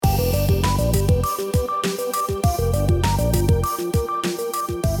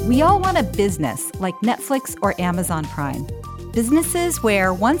We all want a business like Netflix or Amazon Prime. Businesses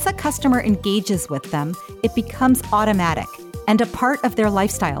where once a customer engages with them, it becomes automatic and a part of their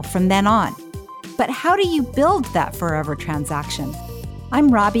lifestyle from then on. But how do you build that forever transaction? I'm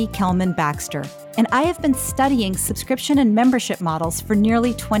Robbie Kelman Baxter, and I have been studying subscription and membership models for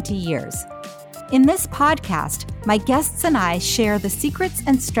nearly 20 years. In this podcast, my guests and I share the secrets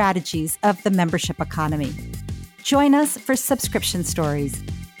and strategies of the membership economy. Join us for Subscription Stories,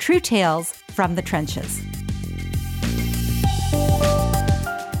 true tales from the trenches.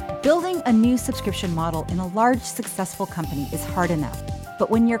 Building a new subscription model in a large, successful company is hard enough. But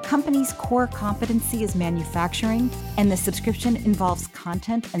when your company's core competency is manufacturing and the subscription involves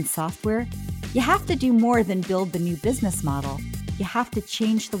content and software, you have to do more than build the new business model. You have to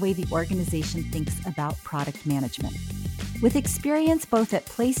change the way the organization thinks about product management. With experience both at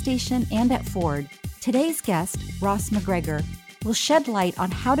PlayStation and at Ford, today's guest, Ross McGregor, will shed light on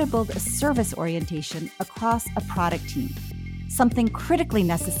how to build a service orientation across a product team, something critically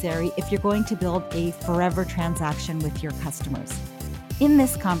necessary if you're going to build a forever transaction with your customers. In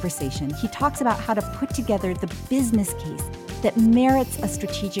this conversation, he talks about how to put together the business case that merits a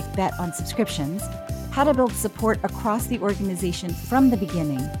strategic bet on subscriptions, how to build support across the organization from the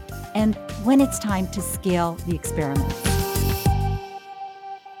beginning, and when it's time to scale the experiment.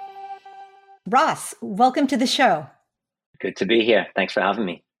 Ross, welcome to the show. Good to be here. Thanks for having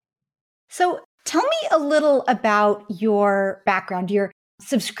me. So tell me a little about your background, your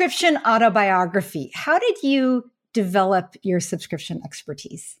subscription autobiography. How did you develop your subscription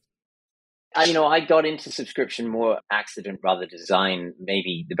expertise? I got into subscription more accident rather design,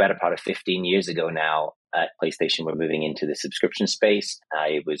 maybe the better part of 15 years ago now. At PlayStation, we're moving into the subscription space.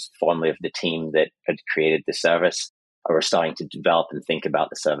 I was formerly of the team that had created the service, or were starting to develop and think about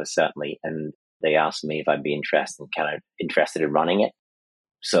the service, certainly. And they asked me if I'd be interested in running it.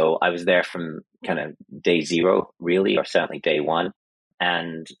 So I was there from kind of day zero, really, or certainly day one.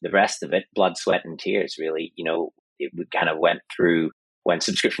 And the rest of it, blood, sweat, and tears, really. It kind of went through when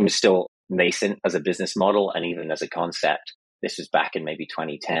subscription was still nascent as a business model and even as a concept. This was back in maybe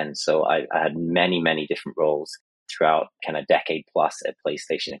 2010. So I had many, many different roles throughout kind of decade plus at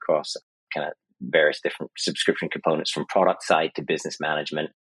PlayStation across kind of various different subscription components from product side to business management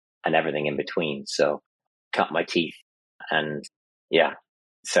and everything in between. So cut my teeth and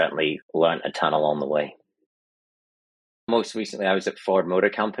certainly learned a ton along the way. Most recently, I was at Ford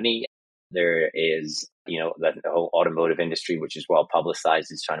Motor Company. There is, the whole automotive industry, which is well publicized,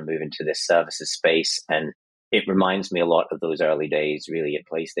 is trying to move into this services space. And it reminds me a lot of those early days, really, at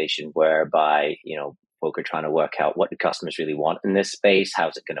PlayStation, whereby, folk are trying to work out what do customers really want in this space?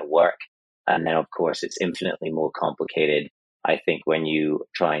 How's it going to work? And then, of course, it's infinitely more complicated, I think, when you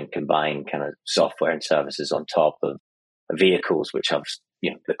try and combine kind of software and services on top of vehicles, which have,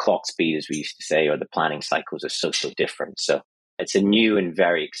 the clock speed, as we used to say, or the planning cycles are so different. So it's a new and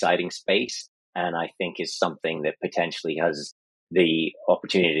very exciting space. And I think is something that potentially has the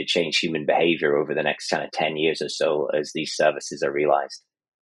opportunity to change human behavior over the next kind of 10 years or so as these services are realized.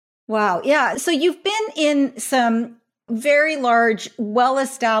 Wow. Yeah. So you've been in some very large,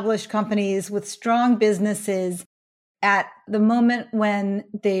 well-established companies with strong businesses at the moment when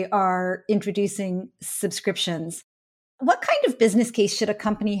they are introducing subscriptions. What kind of business case should a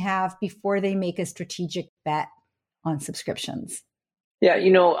company have before they make a strategic bet on subscriptions? Yeah,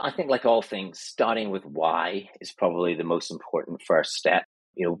 I think like all things, starting with why is probably the most important first step.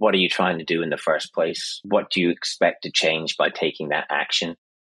 What are you trying to do in the first place? What do you expect to change by taking that action?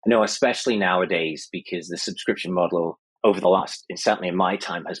 Especially nowadays, because the subscription model over the last, and certainly in my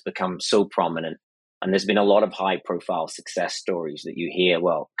time, has become so prominent. And there's been a lot of high profile success stories that you hear,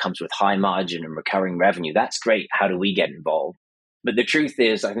 comes with high margin and recurring revenue. That's great. How do we get involved? But the truth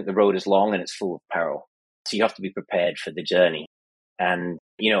is, I think the road is long and it's full of peril. So you have to be prepared for the journey. And,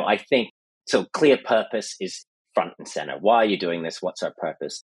 I think, so clear purpose is front and center. Why are you doing this? What's our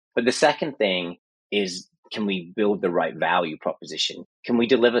purpose? But the second thing is, can we build the right value proposition? Can we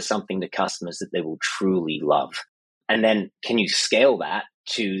deliver something to customers that they will truly love? And then can you scale that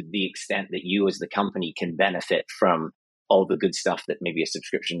to the extent that you as the company can benefit from all the good stuff that maybe a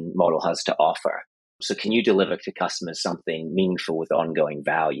subscription model has to offer? So can you deliver to customers something meaningful with ongoing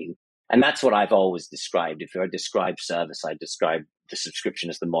value? And that's what I've always described. If I describe service, I describe the subscription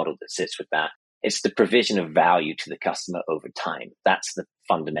as the model that sits with that. It's the provision of value to the customer over time. That's the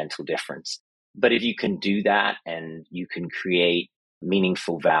fundamental difference. But if you can do that and you can create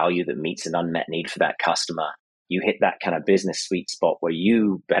meaningful value that meets an unmet need for that customer, you hit that kind of business sweet spot where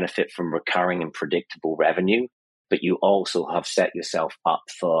you benefit from recurring and predictable revenue, but you also have set yourself up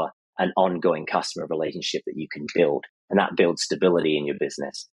for an ongoing customer relationship that you can build. And that builds stability in your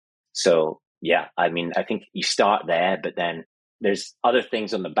business. So yeah, I mean, I think you start there, but then there's other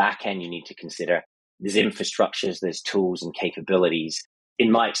things on the back end you need to consider. There's infrastructures, there's tools and capabilities.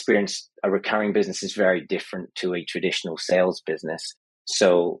 In my experience, a recurring business is very different to a traditional sales business.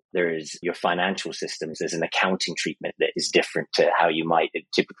 So there's your financial systems, there's an accounting treatment that is different to how you might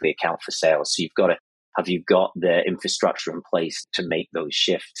typically account for sales. So have you got the infrastructure in place to make those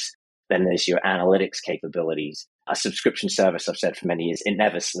shifts? Then there's your analytics capabilities. A subscription service, I've said for many years, it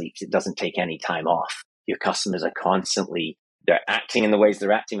never sleeps. It doesn't take any time off. Your customers are constantly, they're acting in the ways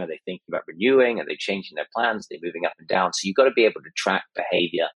they're acting. Are they thinking about renewing? Are they changing their plans? Are they moving up and down? So you've got to be able to track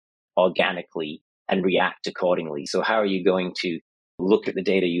behavior organically and react accordingly. So how are you going to look at the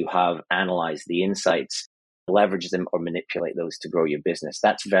data you have, analyze the insights, leverage them or manipulate those to grow your business?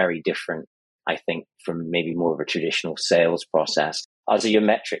 That's very different, I think, from maybe more of a traditional sales process. As are your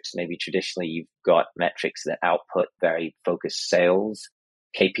metrics. Maybe traditionally you've got metrics that output very focused sales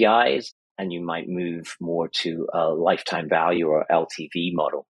KPIs, and you might move more to a lifetime value or LTV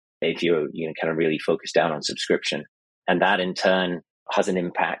model if you're kind of really focused down on subscription. And that in turn has an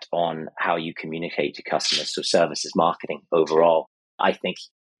impact on how you communicate to customers. So services marketing overall. I think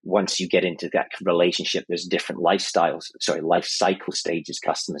once you get into that relationship, there's different life cycle stages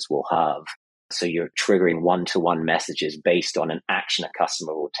customers will have. So you're triggering one-to-one messages based on an action a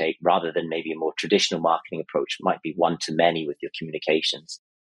customer will take, rather than maybe a more traditional marketing approach might be one-to-many with your communications.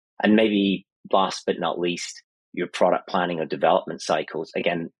 And maybe last but not least, your product planning or development cycles,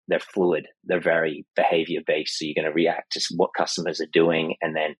 again, they're fluid. They're very behavior-based. So you're going to react to what customers are doing,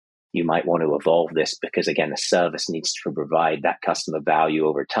 and then you might want to evolve this because, again, the service needs to provide that customer value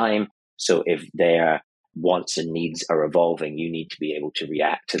over time. So if their wants and needs are evolving, you need to be able to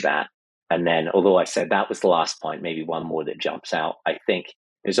react to that. And then, although I said that was the last point, maybe one more that jumps out, I think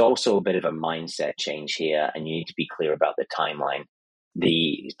there's also a bit of a mindset change here, and you need to be clear about the timeline.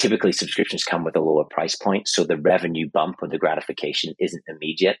 Typically subscriptions come with a lower price point, so the revenue bump or the gratification isn't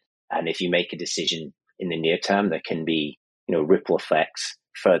immediate. And if you make a decision in the near term, there can be, ripple effects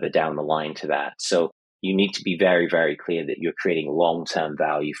further down the line to that. So you need to be very, very clear that you're creating long-term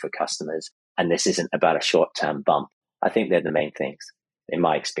value for customers, and this isn't about a short-term bump. I think they're the main things, in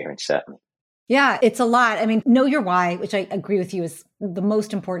my experience, certainly. Yeah, it's a lot. I mean, know your why, which I agree with you is the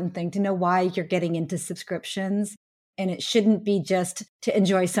most important thing, to know why you're getting into subscriptions. And it shouldn't be just to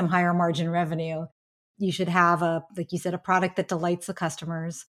enjoy some higher margin revenue. You should have like you said, a product that delights the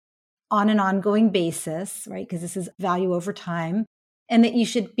customers on an ongoing basis, right? Because this is value over time. And that you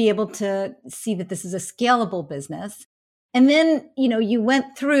should be able to see that this is a scalable business. And then, you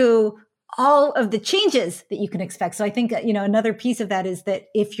went through all of the changes that you can expect. So I think, another piece of that is that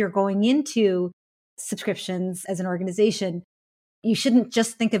if you're going into subscriptions as an organization, you shouldn't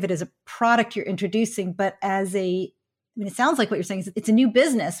just think of it as a product you're introducing, but as it sounds like what you're saying is it's a new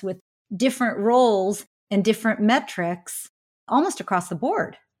business with different roles and different metrics almost across the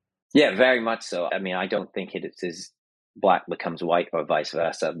board. Yeah, very much so. I mean, I don't think it's as black becomes white or vice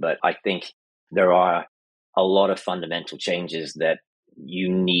versa, but I think there are a lot of fundamental changes that you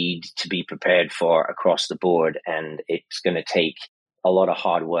need to be prepared for across the board. And it's going to take a lot of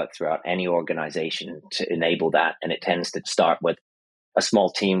hard work throughout any organization to enable that. And it tends to start with a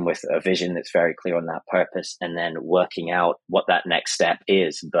small team with a vision that's very clear on that purpose, and then working out what that next step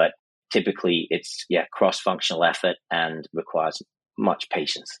is. But typically it's cross-functional effort and requires much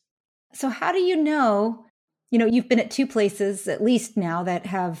patience. So how do you know, you've been at two places at least now that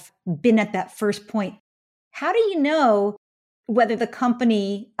have been at that first point. How do you know whether the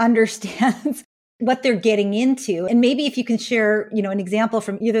company understands what they're getting into? And maybe if you can share, an example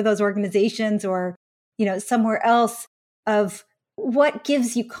from either those organizations or, somewhere else of what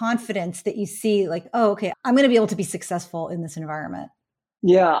gives you confidence that you see like, oh, okay, I'm going to be able to be successful in this environment.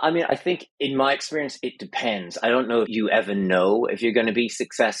 Yeah, I mean, I think in my experience, it depends. I don't know if you ever know if you're going to be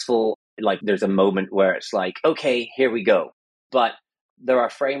successful. Like there's a moment where it's like, okay, here we go. But there are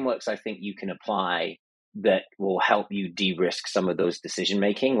frameworks I think you can apply that will help you de-risk some of those decision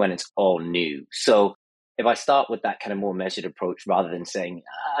making when it's all new. So if I start with that kind of more measured approach, rather than saying,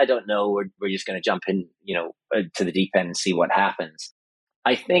 I don't know, we're just going to jump in, to the deep end and see what happens.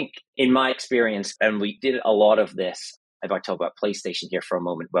 I think in my experience, and we did a lot of this, if I talk about PlayStation here for a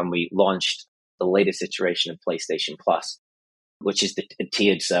moment, when we launched the latest iteration of PlayStation Plus, which is the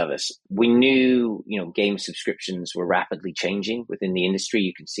tiered service, we knew, game subscriptions were rapidly changing within the industry.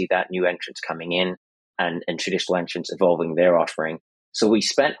 You can see that new entrants coming in and traditional entrants evolving their offering. So we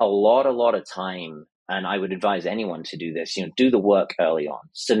spent a lot of time, and I would advise anyone to do this, do the work early on,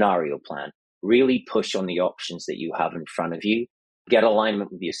 scenario plan, really push on the options that you have in front of you, get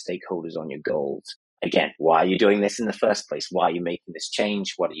alignment with your stakeholders on your goals. Again, why are you doing this in the first place? Why are you making this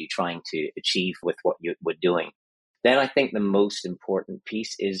change? What are you trying to achieve with what you were doing? Then I think the most important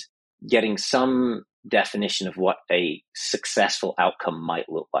piece is getting some definition of what a successful outcome might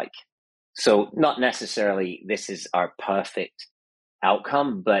look like. So not necessarily this is our perfect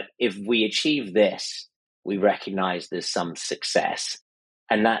outcome, but if we achieve this, we recognize there's some success.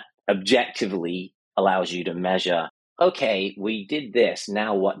 And that objectively allows you to measure, okay, we did this.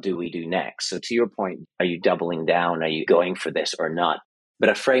 Now what do we do next? So to your point, are you doubling down? Are you going for this or not? But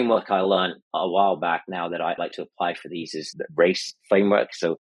a framework I learned a while back now that I'd like to apply for these is the RACE framework.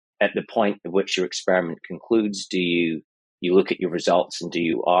 So at the point at which your experiment concludes, do you look at your results and do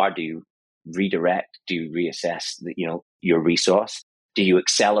you redirect? Do you reassess your resource? Do you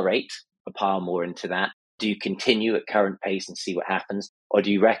accelerate a pile more into that? Do you continue at current pace and see what happens? Or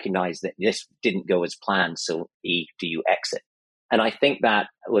do you recognize that this didn't go as planned? So do you exit? And I think that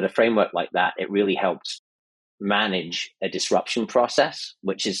with a framework like that, it really helps manage a disruption process,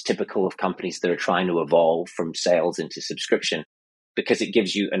 which is typical of companies that are trying to evolve from sales into subscription, because it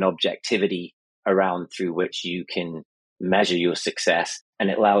gives you an objectivity around through which you can measure your success.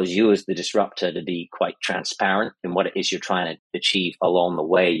 And it allows you as the disruptor to be quite transparent in what it is you're trying to achieve along the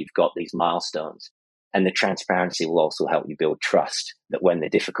way. You've got these milestones. And the transparency will also help you build trust that when the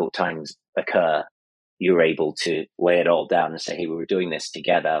difficult times occur, you're able to lay it all down and say, hey, we were doing this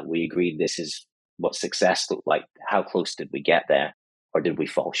together. We agreed this is what success looked like. How close did we get there? Or did we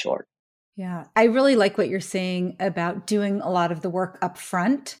fall short? Yeah, I really like what you're saying about doing a lot of the work up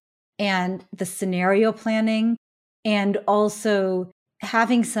front and the scenario planning, and also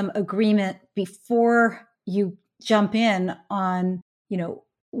having some agreement before you jump in on,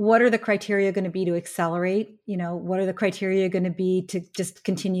 what are the criteria going to be to accelerate? What are the criteria going to be to just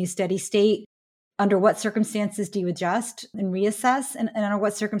continue steady state? Under what circumstances do you adjust and reassess? And under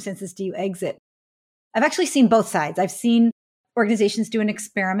what circumstances do you exit? I've actually seen both sides. I've seen organizations do an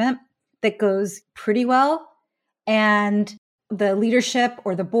experiment that goes pretty well, and the leadership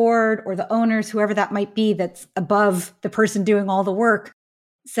or the board or the owners, whoever that might be that's above the person doing all the work,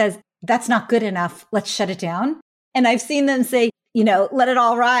 says, that's not good enough. Let's shut it down. And I've seen them say, let it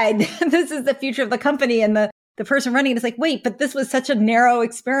all ride. This is the future of the company. And the person running it is like, wait, but this was such a narrow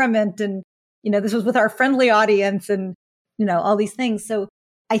experiment. And, this was with our friendly audience and, all these things. So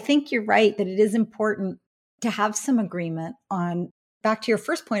I think you're right that it is important to have some agreement on, back to your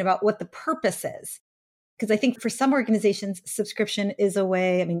first point about what the purpose is. Because I think for some organizations, subscription is a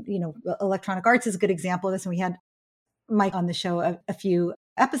way, Electronic Arts is a good example of this. And we had Mike on the show a few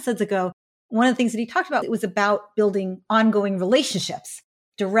episodes ago. One of the things that he talked about, it was about building ongoing relationships,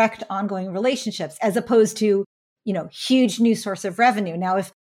 direct ongoing relationships, as opposed to, huge new source of revenue. Now,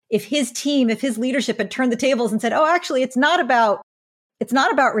 if his team, if his leadership had turned the tables and said, oh, actually, it's not about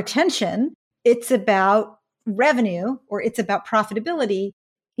retention, it's about revenue, or it's about profitability,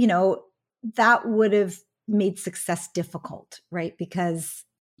 that would have made success difficult, right? Because,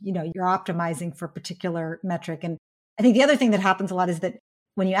 you're optimizing for a particular metric. And I think the other thing that happens a lot is that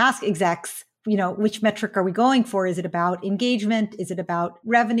when you ask execs, which metric are we going for? Is it about engagement? Is it about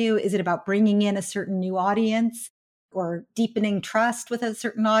revenue? Is it about bringing in a certain new audience or deepening trust with a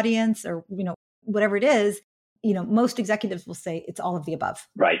certain audience, or, whatever it is? Most executives will say it's all of the above.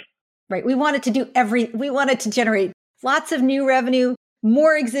 Right. Right. We want it to generate lots of new revenue,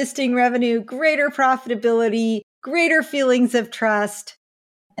 more existing revenue, greater profitability, greater feelings of trust.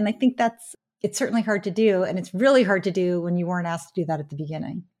 And I think it's certainly hard to do. And it's really hard to do when you weren't asked to do that at the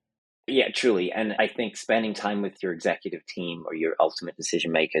beginning. Yeah, truly. And I think spending time with your executive team or your ultimate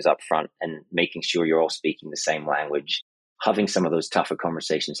decision makers up front and making sure you're all speaking the same language, having some of those tougher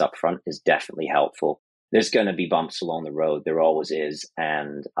conversations up front is definitely helpful. There's going to be bumps along the road. There always is.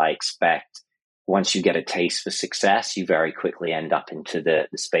 And I expect once you get a taste for success, you very quickly end up into the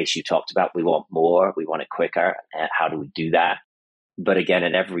space you talked about. We want more. We want it quicker. How do we do that? But again,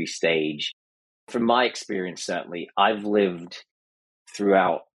 at every stage, from my experience, certainly, I've lived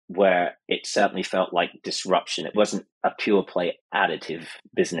throughout where it certainly felt like disruption. It wasn't a pure play additive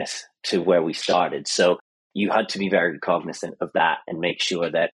business to where we started. So you had to be very cognizant of that and make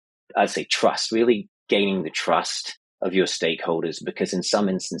sure that, I'd say, trust, really gaining the trust of your stakeholders, because in some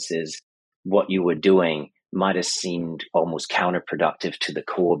instances, what you were doing might have seemed almost counterproductive to the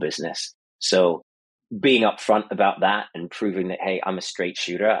core business. So being upfront about that and proving that, hey, I'm a straight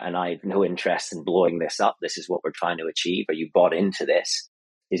shooter and I have no interest in blowing this up. This is what we're trying to achieve. Are you bought into this?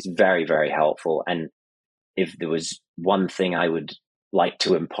 Is very, very helpful. And if there was one thing I would like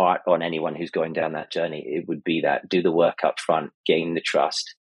to impart on anyone who's going down that journey, it would be that do the work up front, gain the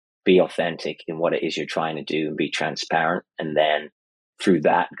trust, be authentic in what it is you're trying to do, and be transparent. And then through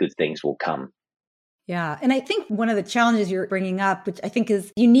that, good things will come. Yeah. And I think one of the challenges you're bringing up, which I think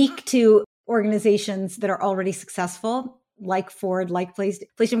is unique to organizations that are already successful, like Ford, like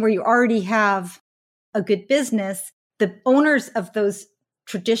PlayStation, where you already have a good business, the owners of those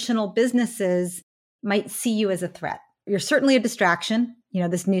traditional businesses might see you as a threat. You're certainly a distraction,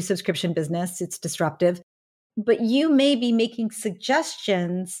 this new subscription business, it's disruptive, but you may be making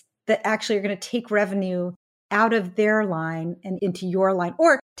suggestions that actually are going to take revenue out of their line and into your line,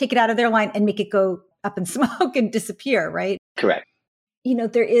 or take it out of their line and make it go up in smoke and disappear, right? Correct.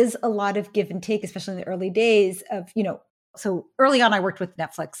 There is a lot of give and take, especially in the early days of, so early on I worked with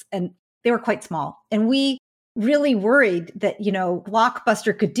Netflix and they were quite small. And we really worried that,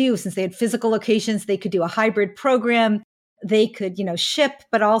 Blockbuster could do, since they had physical locations, they could do a hybrid program. They could, ship,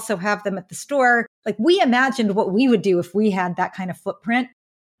 but also have them at the store. Like, we imagined what we would do if we had that kind of footprint.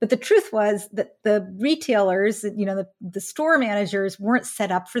 But the truth was that the retailers, the store managers weren't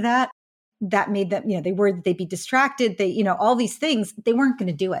set up for that. That made them, they worried that they'd be distracted. They, all these things, they weren't going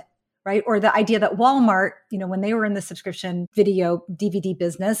to do it. Right. Or the idea that Walmart, when they were in the subscription video DVD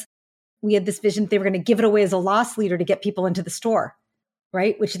business, we had this vision that they were going to give it away as a loss leader to get people into the store,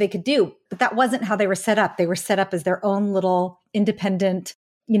 right? Which they could do. But that wasn't how they were set up. They were set up as their own little independent,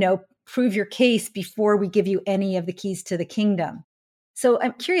 prove your case before we give you any of the keys to the kingdom. So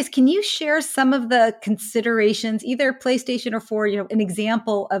I'm curious, can you share some of the considerations, either PlayStation or Ford, an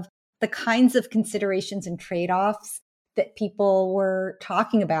example of the kinds of considerations and trade-offs that people were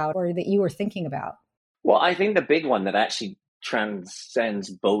talking about or that you were thinking about? Well, I think the big one that actually transcends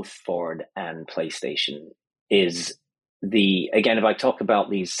both Ford and PlayStation is again, if I talk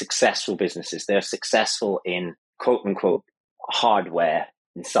about these successful businesses, they're successful in quote unquote hardware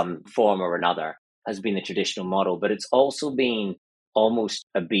in some form or another, has been the traditional model, but it's also been almost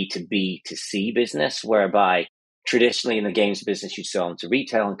a B2B to C business, whereby traditionally in the games business, you sell them to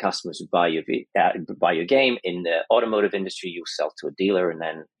retail and customers would buy your game. In the automotive industry, you'll sell to a dealer and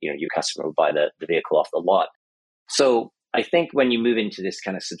then your customer will buy the vehicle off the lot. So I think when you move into this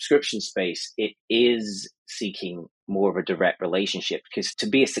kind of subscription space, it is seeking more of a direct relationship, because to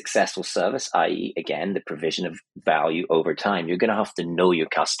be a successful service, i.e., again, the provision of value over time, you're going to have to know your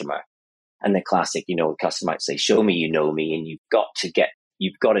customer. And the classic, the customer might say, show me you know me, and you've got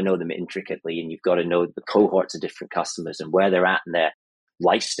to know them intricately, and you've got to know the cohorts of different customers and where they're at in their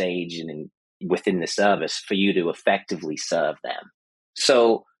life stage and within the service for you to effectively serve them.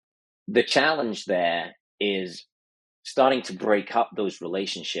 So the challenge there is starting to break up those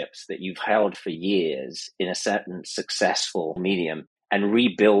relationships that you've held for years in a certain successful medium and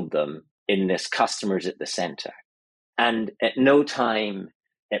rebuild them in this customers at the center. And at no time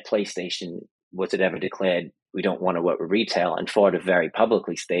at PlayStation was it ever declared we don't want to work with retail, and Ford have very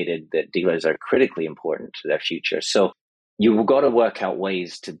publicly stated that dealers are critically important to their future. So you've got to work out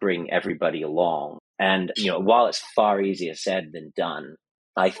ways to bring everybody along. And while it's far easier said than done,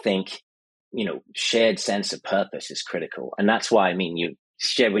 I think shared sense of purpose is critical. And that's why, you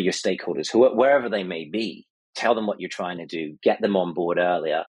share with your stakeholders, wherever they may be, tell them what you're trying to do, get them on board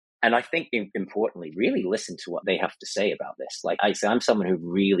earlier. And I think importantly, really listen to what they have to say about this. Like I say, I'm someone who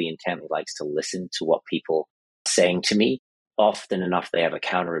really intently likes to listen to what people are saying to me. Often enough, they have a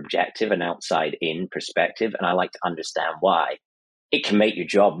counter objective, an outside in perspective, and I like to understand why. It can make your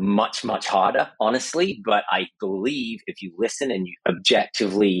job much, much harder, honestly. But I believe if you listen and you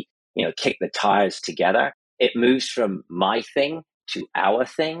objectively, kick the tires together, it moves from my thing to our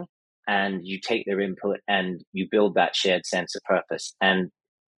thing, and you take their input and you build that shared sense of purpose. And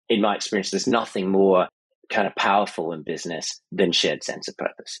in my experience, there's nothing more kind of powerful in business than shared sense of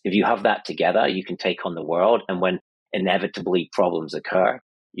purpose. If you have that together, you can take on the world. And when inevitably problems occur,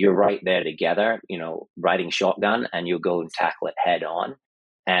 you're right there together, riding shotgun, and you'll go and tackle it head on.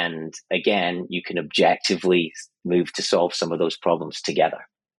 And again, you can objectively move to solve some of those problems together.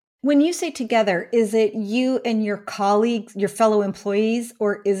 When you say together, is it you and your colleagues, your fellow employees,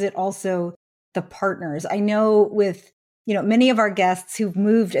 or is it also the partners? I know with many of our guests who've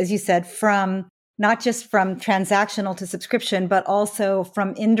moved, as you said, from not just from transactional to subscription, but also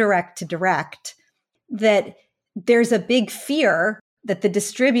from indirect to direct, that there's a big fear that the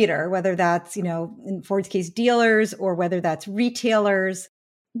distributor, whether that's, in Ford's case, dealers, or whether that's retailers,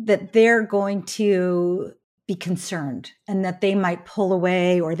 that they're going to be concerned and that they might pull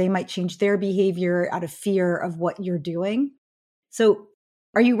away or they might change their behavior out of fear of what you're doing. So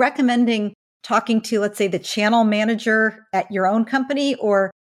are you recommending talking to, let's say, the channel manager at your own company, or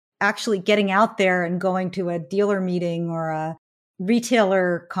actually getting out there and going to a dealer meeting or a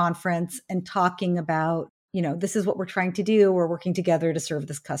retailer conference and talking about, this is what we're trying to do. We're working together to serve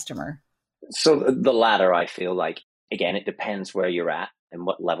this customer? So the latter, I feel like, again, it depends where you're at and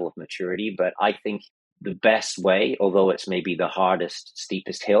what level of maturity. But I think the best way, although it's maybe the hardest,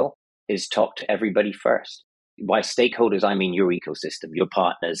 steepest hill, is talk to everybody first. By stakeholders, I mean your ecosystem, your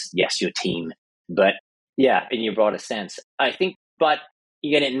partners, yes, your team, but yeah, in your broader sense. I think, but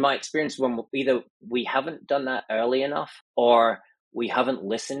again, in my experience, when either we haven't done that early enough or we haven't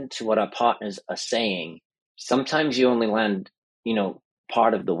listened to what our partners are saying, sometimes you only land,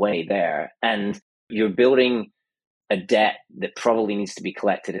 part of the way there. And you're building a debt that probably needs to be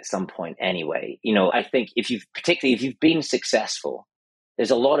collected at some point anyway. I think particularly if you've been successful,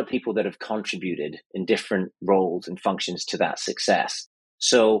 there's a lot of people that have contributed in different roles and functions to that success.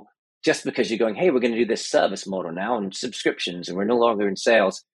 So just because you're going, hey, we're going to do this service model now and subscriptions, and we're no longer in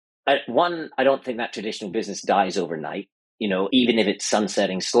sales. I don't think that traditional business dies overnight. Even if it's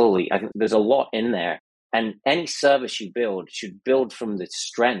sunsetting slowly, I think there's a lot in there. And any service you build should build from the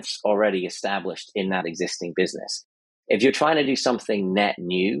strengths already established in that existing business. If you're trying to do something net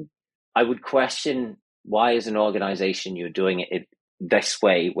new, I would question why as an organization you're doing it this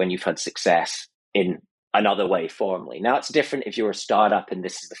way when you've had success in another way formally. Now, it's different if you're a startup and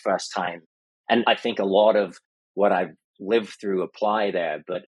this is the first time. And I think a lot of what I've lived through apply there.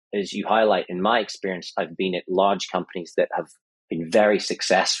 But as you highlight, in my experience, I've been at large companies that have been very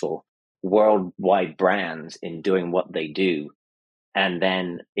successful, worldwide brands in doing what they do. And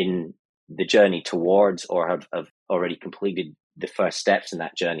then in the journey towards or have already completed the first steps in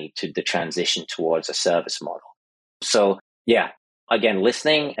that journey to the transition towards a service model. So yeah, again,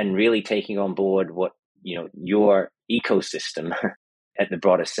 listening and really taking on board what your ecosystem at the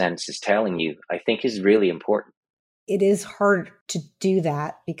broadest sense is telling you, I think is really important. It is hard to do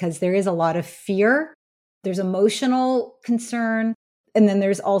that because there is a lot of fear. There's emotional concern. And then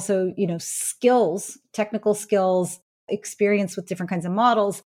there's also, skills, technical skills, experience with different kinds of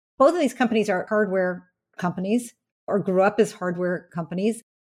models. Both of these companies are hardware companies or grew up as hardware companies,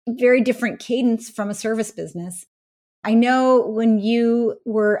 very different cadence from a service business. I know when you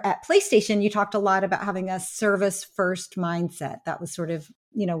were at PlayStation, you talked a lot about having a service first mindset. That was sort of,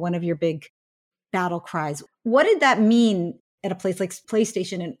 one of your big battle cries. What did that mean at a place like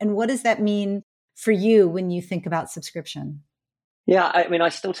PlayStation? And what does that mean for you when you think about subscription? Yeah, I mean, I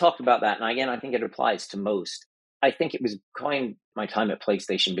still talk about that. And again, I think it applies to most. I think it was kind of my time at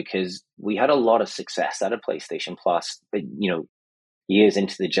PlayStation because we had a lot of success out of PlayStation Plus, but, years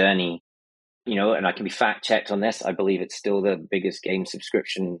into the journey, and I can be fact checked on this. I believe it's still the biggest game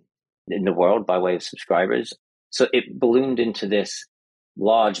subscription in the world by way of subscribers. So it ballooned into this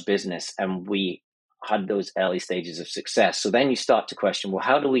large business and we had those early stages of success. So then you start to question, well,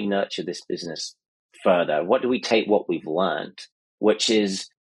 how do we nurture this business further? What do we take what we've learned, which is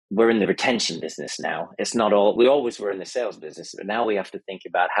we're in the retention business now. It's not all, we always were in the sales business, but now we have to think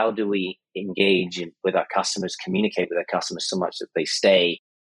about how do we engage with our customers, communicate with our customers so much that they stay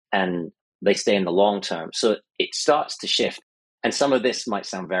and they stay in the long term. So it starts to shift. And some of this might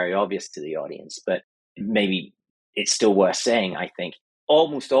sound very obvious to the audience, but maybe it's still worth saying. I think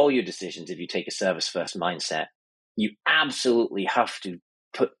almost all your decisions, if you take a service first mindset, you absolutely have to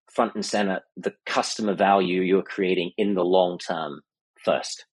put front and center the customer value you're creating in the long term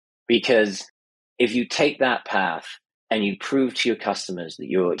first. Because if you take that path and you prove to your customers that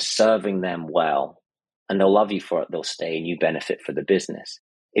you're serving them well and they'll love you for it, they'll stay and you benefit for the business.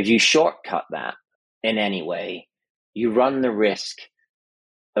 If you shortcut that in any way, you run the risk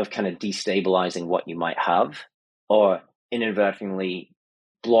of kind of destabilizing what you might have or inadvertently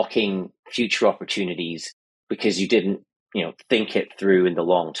blocking future opportunities because you didn't, think it through in the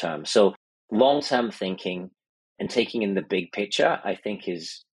long term. So long-term thinking and taking in the big picture, I think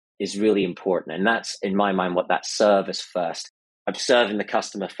is really important. And that's, in my mind, what that service first. I'm serving the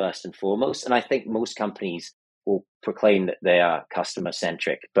customer first and foremost. And I think most companies will proclaim that they are customer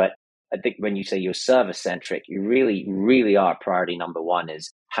centric. But I think when you say you're service centric, you really, really are priority number one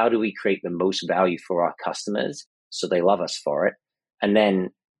is how do we create the most value for our customers so they love us for it? And then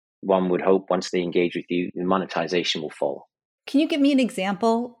one would hope once they engage with you, the monetization will follow. Can you give me an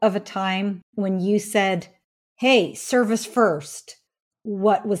example of a time when you said, hey, service first?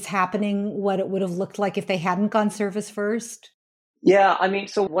 What was happening, what it would have looked like if they hadn't gone service first? Yeah, I mean,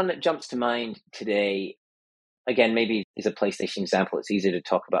 so one that jumps to mind today, again, maybe is a PlayStation example. It's easier to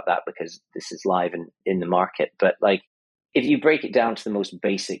talk about that because this is live and in the market. But like, if you break it down to the most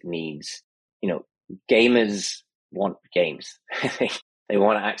basic needs, gamers want games. They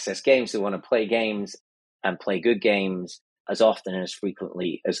want to access games. They want to play games and play good games as often and as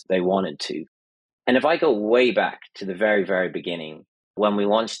frequently as they wanted to. And if I go way back to the very, very beginning, when we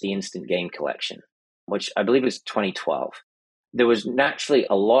launched the Instant Game Collection, which I believe was 2012, there was naturally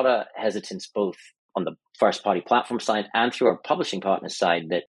a lot of hesitance both on the first party platform side and through our publishing partner side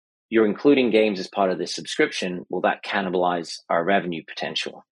that you're including games as part of this subscription, will that cannibalize our revenue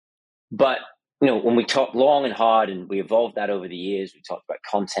potential? But when we talk long and hard, and we evolved that over the years, we talked about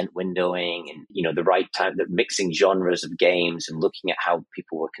content windowing and the right time, the mixing genres of games and looking at how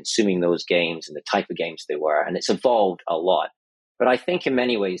people were consuming those games and the type of games they were, and it's evolved a lot. But I think in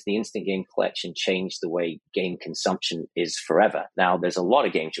many ways, the instant game collection changed the way game consumption is forever. Now, there's a lot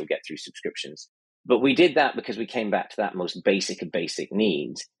of games you'll get through subscriptions, but we did that because we came back to that most basic of basic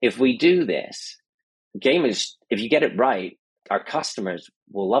needs. If we do this, gamers, if you get it right, our customers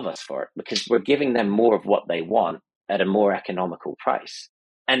will love us for it because we're giving them more of what they want at a more economical price.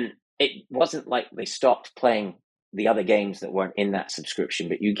 And it wasn't like they stopped playing the other games that weren't in that subscription,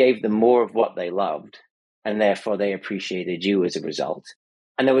 but you gave them more of what they loved, and therefore they appreciated you as a result.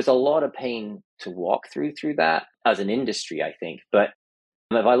 And there was a lot of pain to walk through that as an industry, I think. But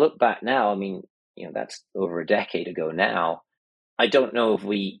if I look back now, I mean, that's over a decade ago now. I don't know if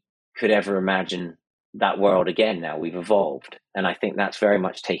we could ever imagine that world again. Now we've evolved. And I think that's very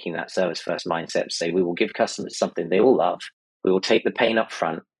much taking that service first mindset to say, we will give customers something they will love. We will take the pain up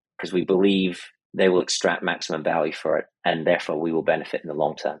front because we believe they will extract maximum value for it. And therefore we will benefit in the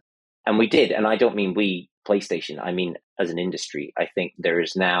long term. And we did. And I don't mean we, PlayStation, I mean, as an industry, I think there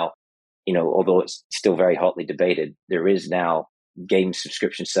is now, although it's still very hotly debated, there is now game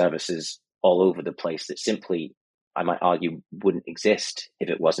subscription services all over the place that simply, I might argue, wouldn't exist if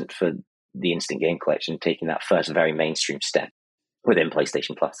it wasn't for the instant game collection taking that first very mainstream step within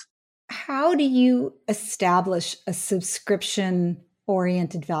PlayStation Plus. How do you establish a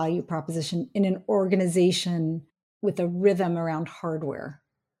subscription-oriented value proposition in an organization with a rhythm around hardware?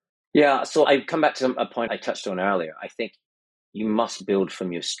 Yeah, so I come back to a point I touched on earlier. I think you must build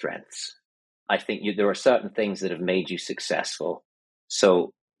from your strengths. I think there are certain things that have made you successful.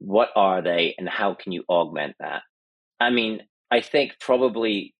 So what are they and how can you augment that? I mean, I think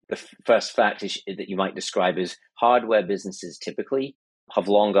probably the first fact is that you might describe as hardware businesses typically have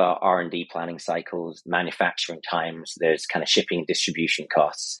longer R&D planning cycles, manufacturing times, there's kind of shipping and distribution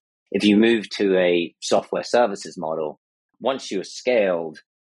costs. If you move to a software services model, once you're scaled,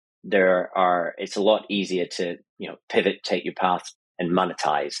 it's a lot easier to pivot, take your path and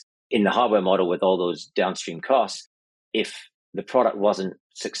monetize. In the hardware model with all those downstream costs, if the product wasn't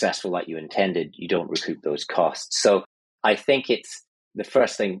successful like you intended, you don't recoup those costs. So I think it's the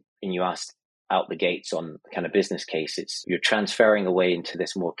first thing, and you asked out the gates on the kind of business case, it's you're transferring away into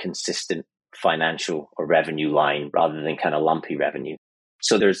this more consistent financial or revenue line rather than kind of lumpy revenue.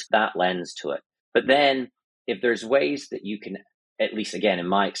 So there's that lens to it. But then if there's ways that you can, at least again, in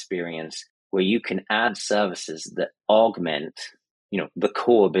my experience, where you can add services that augment, the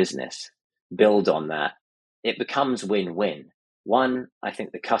core business, build on that, it becomes win-win. One, I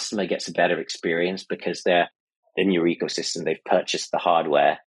think the customer gets a better experience because they're in your ecosystem, they've purchased the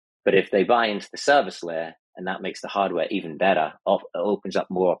hardware. But if they buy into the service layer and that makes the hardware even better, it opens up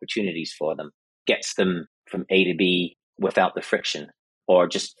more opportunities for them, gets them from A to B without the friction, or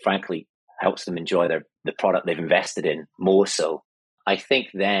just frankly helps them enjoy the product they've invested in more so. I think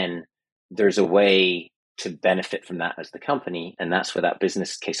then there's a way to benefit from that as the company. And that's where that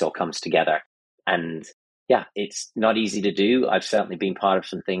business case all comes together. And yeah, it's not easy to do. I've certainly been part of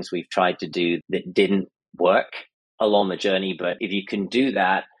some things we've tried to do that didn't work along the journey. But if you can do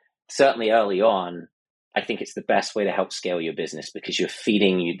that, certainly early on, I think it's the best way to help scale your business because you're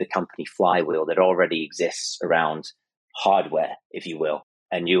feeding the company flywheel that already exists around hardware, if you will,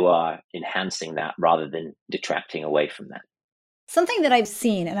 and you are enhancing that rather than detracting away from that. Something that I've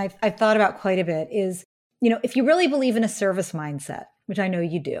seen and I've thought about quite a bit is, if you really believe in a service mindset, which I know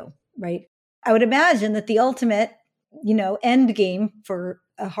you do, right? I would imagine that the ultimate, end game for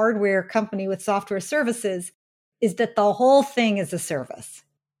a hardware company with software services is that the whole thing is a service,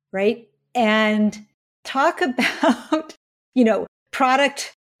 right? And talk about,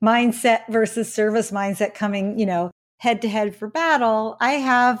 product mindset versus service mindset coming, head to head for battle. I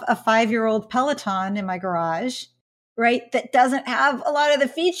have a 5-year-old Peloton in my garage, right? That doesn't have a lot of the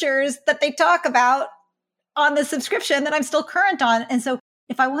features that they talk about on the subscription that I'm still current on. And so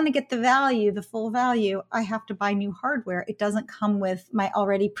if I want to get the full value, I have to buy new hardware. It doesn't come with my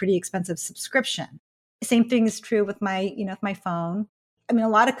already pretty expensive subscription. Same thing is true with my, my phone. I mean, a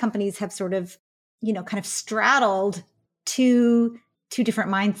lot of companies have sort of, kind of straddled two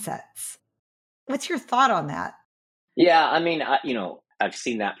different mindsets. What's your thought on that? Yeah, I mean, I've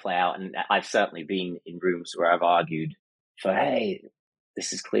seen that play out, and I've certainly been in rooms where I've argued for, hey,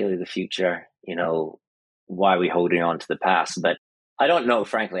 this is clearly the future. Why are we holding on to the past? But I don't know,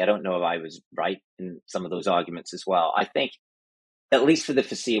 frankly, I don't know if I was right in some of those arguments as well. I think, at least for the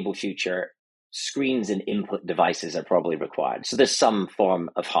foreseeable future, screens and input devices are probably required. So there's some form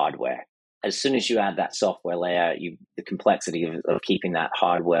of hardware. As soon as you add that software layer, the complexity of keeping that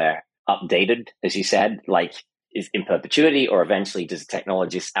hardware updated, as you said, like is in perpetuity, or eventually does the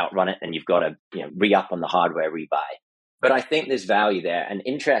technologist outrun it and you've got to re-up on the hardware, rebuy. But I think there's value there. And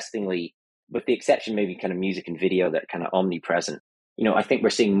interestingly, with the exception maybe kind of music and video that are kind of omnipresent, I think we're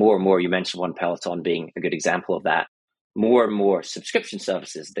seeing more and more, you mentioned One Peloton being a good example of that, more and more subscription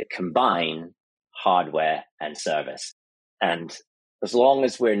services that combine hardware and service. And as long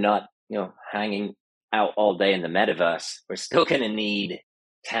as we're not, hanging out all day in the metaverse, we're still going to need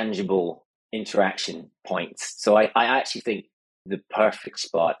tangible interaction points. So I actually think the perfect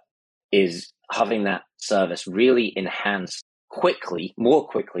spot is having that service really enhance more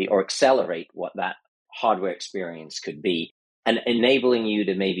quickly, or accelerate what that hardware experience could be, and enabling you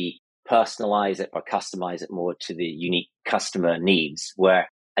to maybe personalize it or customize it more to the unique customer needs, where,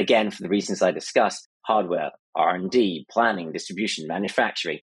 again, for the reasons I discussed, hardware, R&D, planning, distribution,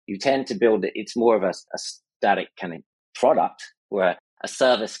 manufacturing, you tend to build it. It's more of a static kind of product, where a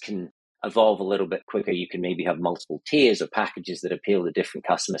service can evolve a little bit quicker. You can maybe have multiple tiers or packages that appeal to different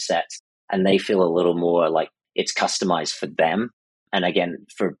customer sets, and they feel a little more like it's customized for them. And again,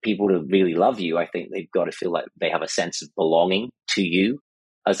 for people to really love you, I think they've got to feel like they have a sense of belonging to you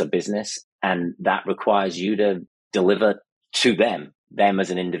as a business. And that requires you to deliver to them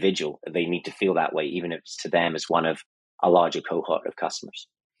as an individual. They need to feel that way, even if it's to them as one of a larger cohort of customers.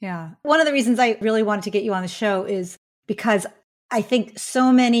 Yeah. One of the reasons I really wanted to get you on the show is because I think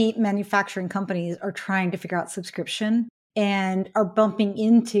so many manufacturing companies are trying to figure out subscription and are bumping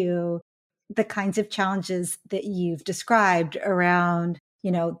into the kinds of challenges that you've described around,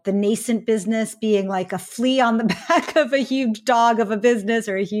 the nascent business being like a flea on the back of a huge dog of a business,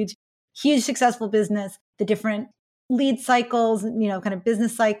 or a huge successful business, the different lead cycles, kind of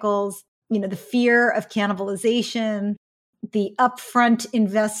business cycles, the fear of cannibalization, the upfront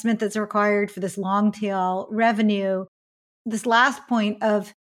investment that's required for this long tail revenue. This last point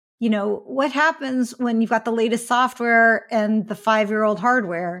of, what happens when you've got the latest software and the 5-year-old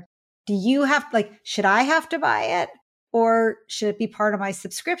hardware? Do you have, should I have to buy it, or should it be part of my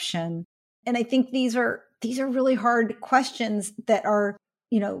subscription? And I think these are really hard questions that are,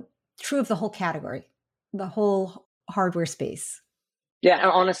 true of the whole category, the whole hardware space. Yeah,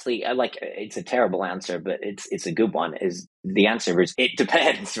 and honestly, it's a terrible answer, but it's a good one. The answer is it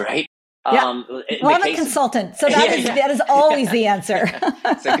depends, right? Yeah. I'm a consultant, so that is always the answer.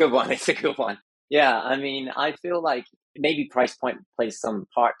 It's a good one. It's a good one. Yeah, I mean, I feel like maybe price point plays some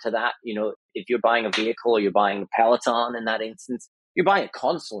part to that. If you're buying a vehicle or you're buying a Peloton in that instance, you're buying a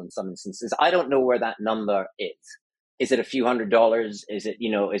console in some instances. I don't know where that number is. Is it a few $100s? Is it,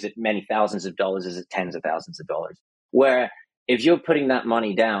 is it many thousands of dollars? Is it tens of thousands of dollars? Where if you're putting that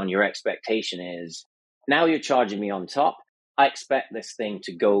money down, your expectation is, now you're charging me on top. I expect this thing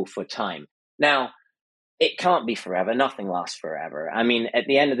to go for time. Now, it can't be forever. Nothing lasts forever. I mean, at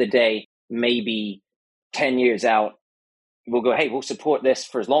the end of the day, maybe 10 years out, we'll go, hey, we'll support this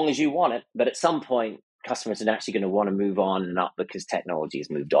for as long as you want it. But at some point, customers are actually going to want to move on and up, because technology has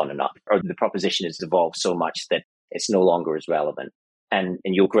moved on and up, or the proposition has evolved so much that it's no longer as relevant. And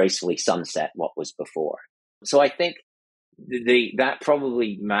you'll gracefully sunset what was before. So I think that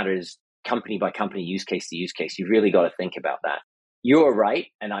probably matters company by company, use case to use case. You've really got to think about that. You're right.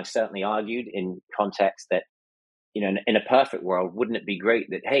 And I've certainly argued in context that, in a perfect world, wouldn't it be great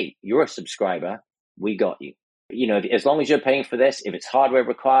that, hey, you're a subscriber, we got you. As long as you're paying for this, if it's hardware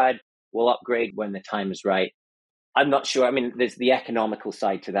required, we'll upgrade when the time is right. I'm not sure. I mean, there's the economical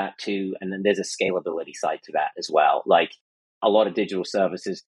side to that too. And then there's a scalability side to that as well. Like a lot of digital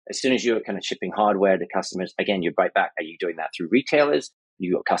services, as soon as you're kind of shipping hardware to customers, again, you're right back. Are you doing that through retailers?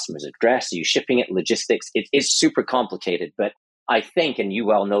 You got customers' address? Are you shipping it? Logistics? It is super complicated. But I think, and you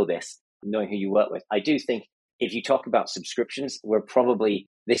well know this, knowing who you work with, I do think if you talk about subscriptions,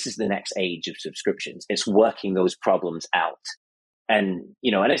 this is the next age of subscriptions. It's working those problems out. And,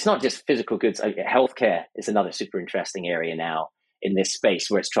 and it's not just physical goods. Healthcare is another super interesting area now in this space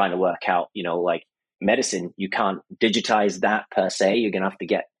where it's trying to work out, like medicine, you can't digitize that per se. You're going to have to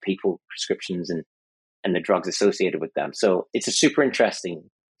get people prescriptions and the drugs associated with them. So it's a super interesting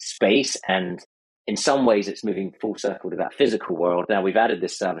space. And in some ways, it's moving full circle to that physical world. Now we've added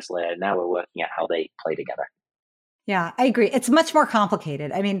this service layer. Now we're working out how they play together. Yeah, I agree. It's much more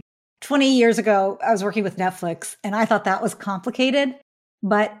complicated. I mean, 20 years ago, I was working with Netflix and I thought that was complicated.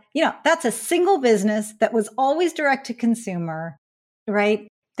 But, that's a single business that was always direct to consumer, right?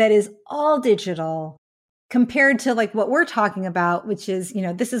 That is all digital compared to like what we're talking about, which is,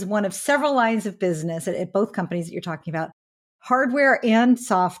 this is one of several lines of business at both companies that you're talking about, hardware and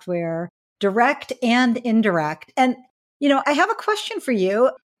software direct and indirect. And, I have a question for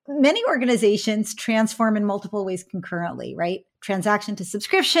you. Many organizations transform in multiple ways concurrently, right? Transaction to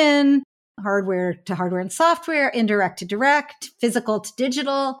subscription, hardware to hardware and software, indirect to direct, physical to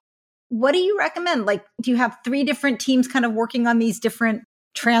digital. What do you recommend? Like, do you have 3 different teams kind of working on these different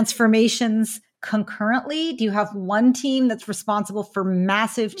transformations concurrently? Do you have one team that's responsible for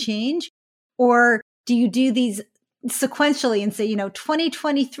massive change? Or do you do these sequentially and say,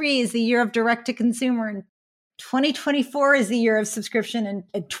 2023 is the year of direct to consumer and 2024 is the year of subscription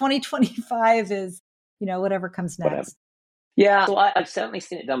and 2025 is, whatever comes next? Whatever. Yeah, so I've certainly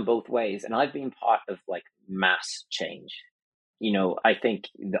seen it done both ways. And I've been part of like mass change. I think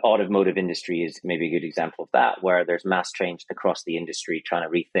the automotive industry is maybe a good example of that, where there's mass change across the industry trying to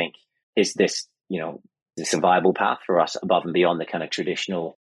rethink, is this, this a viable path for us above and beyond the kind of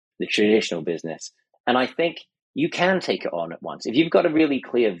traditional business? And I think you can take it on at once. If you've got a really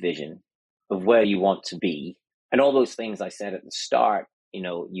clear vision of where you want to be, and all those things I said at the start,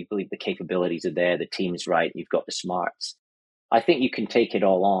 you believe the capabilities are there, the team's right, you've got the smarts. I think you can take it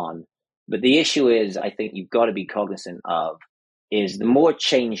all on. But the issue is, I think you've got to be cognizant of, is the more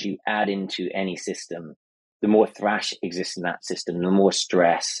change you add into any system, the more thrash exists in that system, the more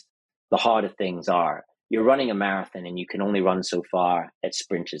stress, the harder things are. You're running a marathon and you can only run so far at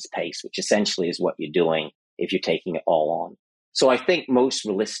sprinter's pace, which essentially is what you're doing if you're taking it all on. So I think most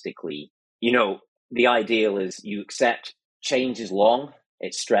realistically, the ideal is you accept change is long,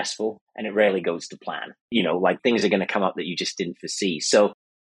 it's stressful, and it rarely goes to plan. Like things are going to come up that you just didn't foresee. So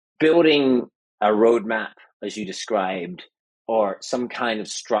building a roadmap, as you described, or some kind of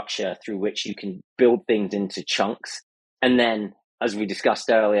structure through which you can build things into chunks. And then, as we discussed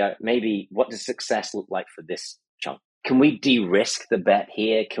earlier, maybe what does success look like for this chunk? Can we de-risk the bet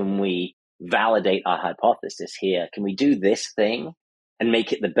here? Can we validate our hypothesis here? Can we do this thing and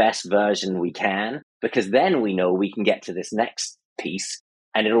make it the best version we can? Because then we know we can get to this next piece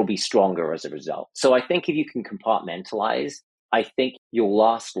and it'll be stronger as a result. So I think if you can compartmentalize, I think you'll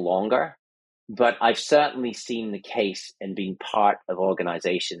last longer. But I've certainly seen the case and been part of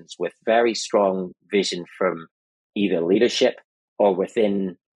organizations with very strong vision from either leadership or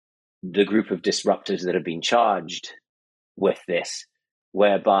within the group of disruptors that have been charged with this,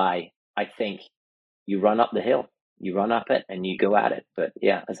 whereby I think you run up the hill, you run up it and you go at it. But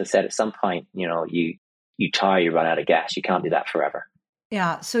yeah, as I said, at some point, you tire, you run out of gas. You can't do that forever.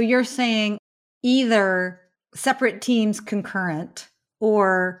 Yeah. So you're saying either separate teams concurrent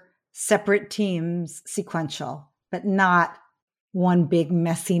or separate teams sequential, but not one big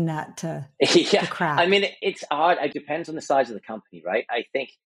messy nut to crack. I mean, it's hard. It depends on the size of the company, right? I think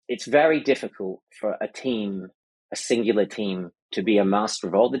it's very difficult for a singular team, to be a master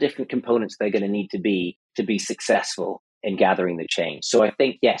of all the different components they're going to need to be successful in gathering the change. So I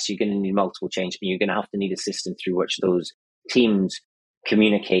think, yes, you're going to need multiple change, but you're going to have to need a system through which those teams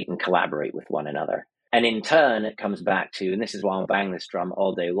communicate and collaborate with one another. And in turn, it comes back to, and this is why I'm banging this drum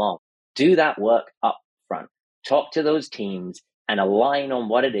all day long, do that work up front. Talk to those teams and align on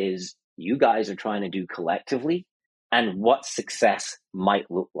what it is you guys are trying to do collectively and what success might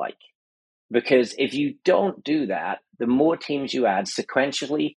look like. Because if you don't do that, the more teams you add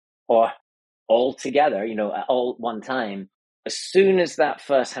sequentially or all together, at all one time, as soon as that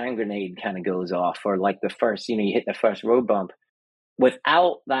first hand grenade kind of goes off, or like the first, you hit the first road bump,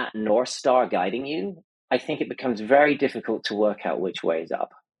 without that North Star guiding you, I think it becomes very difficult to work out which way is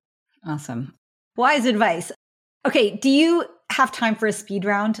up. Awesome. Wise advice. Okay. Do you have time for a speed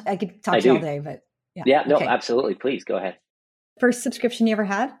round? I could talk to you all day, but yeah. No, absolutely. Please go ahead. First subscription you ever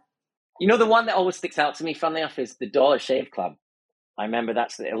had? The one that always sticks out to me, funnily enough, is the Dollar Shave Club. I remember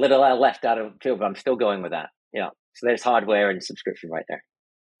that's a little left out of field, but I'm still going with that. Yeah. So there's hardware and subscription right there.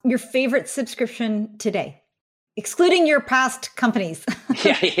 Your favorite subscription today, excluding your past companies?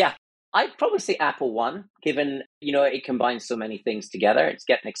 Yeah. I'd probably say Apple One, given, it combines so many things together. It's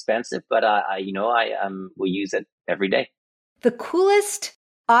getting expensive, but I will use it every day. The coolest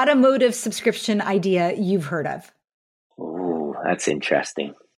automotive subscription idea you've heard of? Oh, that's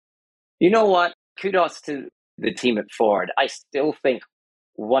interesting. You know what? Kudos to the team at Ford. I still think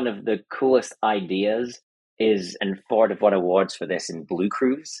one of the coolest ideas is, and Ford have won awards for this, in Blue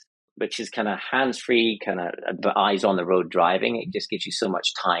Cruise, which is kind of hands-free, kind of eyes on the road driving. It just gives you so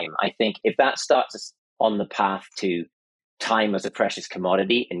much time. I think if that starts us on the path to time as a precious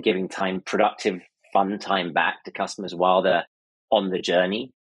commodity and giving time, productive, fun time back to customers while they're on the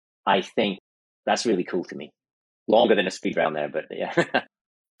journey, I think that's really cool to me. Longer than a speed round there, but yeah.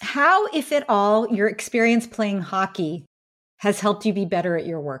 How, if at all, your experience playing hockey has helped you be better at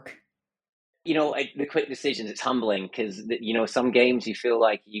your work? The quick decisions, it's humbling because, some games you feel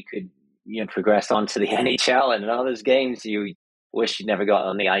like you could progress on to the NHL, and in others games you wish you never got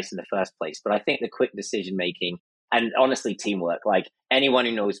on the ice in the first place. But I think the quick decision making and honestly teamwork, like anyone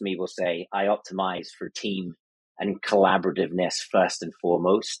who knows me will say, I optimize for team and collaborativeness first and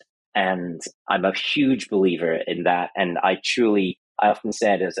foremost. And I'm a huge believer in that. And I often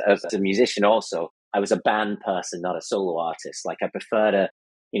said as a musician also, I was a band person, not a solo artist. Like I prefer to,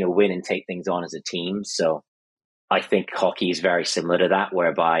 win and take things on as a team. So I think hockey is very similar to that,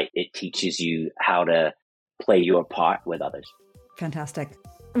 whereby it teaches you how to play your part with others. Fantastic.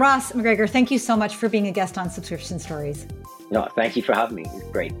 Ross McGregor, thank you so much for being a guest on Subscription Stories. No, thank you for having me.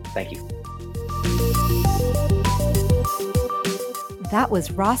 It's great. Thank you. That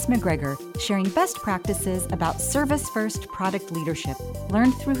was Ross McGregor sharing best practices about service-first product leadership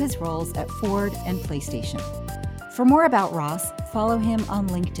learned through his roles at Ford and PlayStation. For more about Ross, follow him on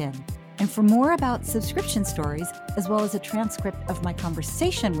LinkedIn. And for more about Subscription Stories, as well as a transcript of my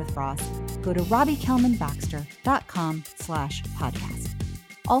conversation with Ross, go to robbiekelmanbaxter.com/podcast.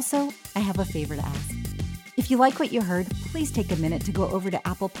 Also, I have a favor to ask. If you like what you heard, please take a minute to go over to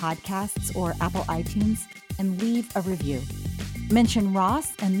Apple Podcasts or Apple iTunes and leave a review. Mention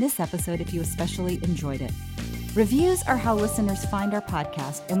Ross and this episode if you especially enjoyed it. Reviews are how listeners find our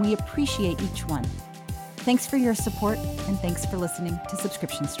podcast, and we appreciate each one. Thanks for your support, and thanks for listening to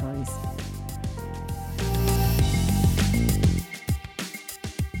Subscription Stories.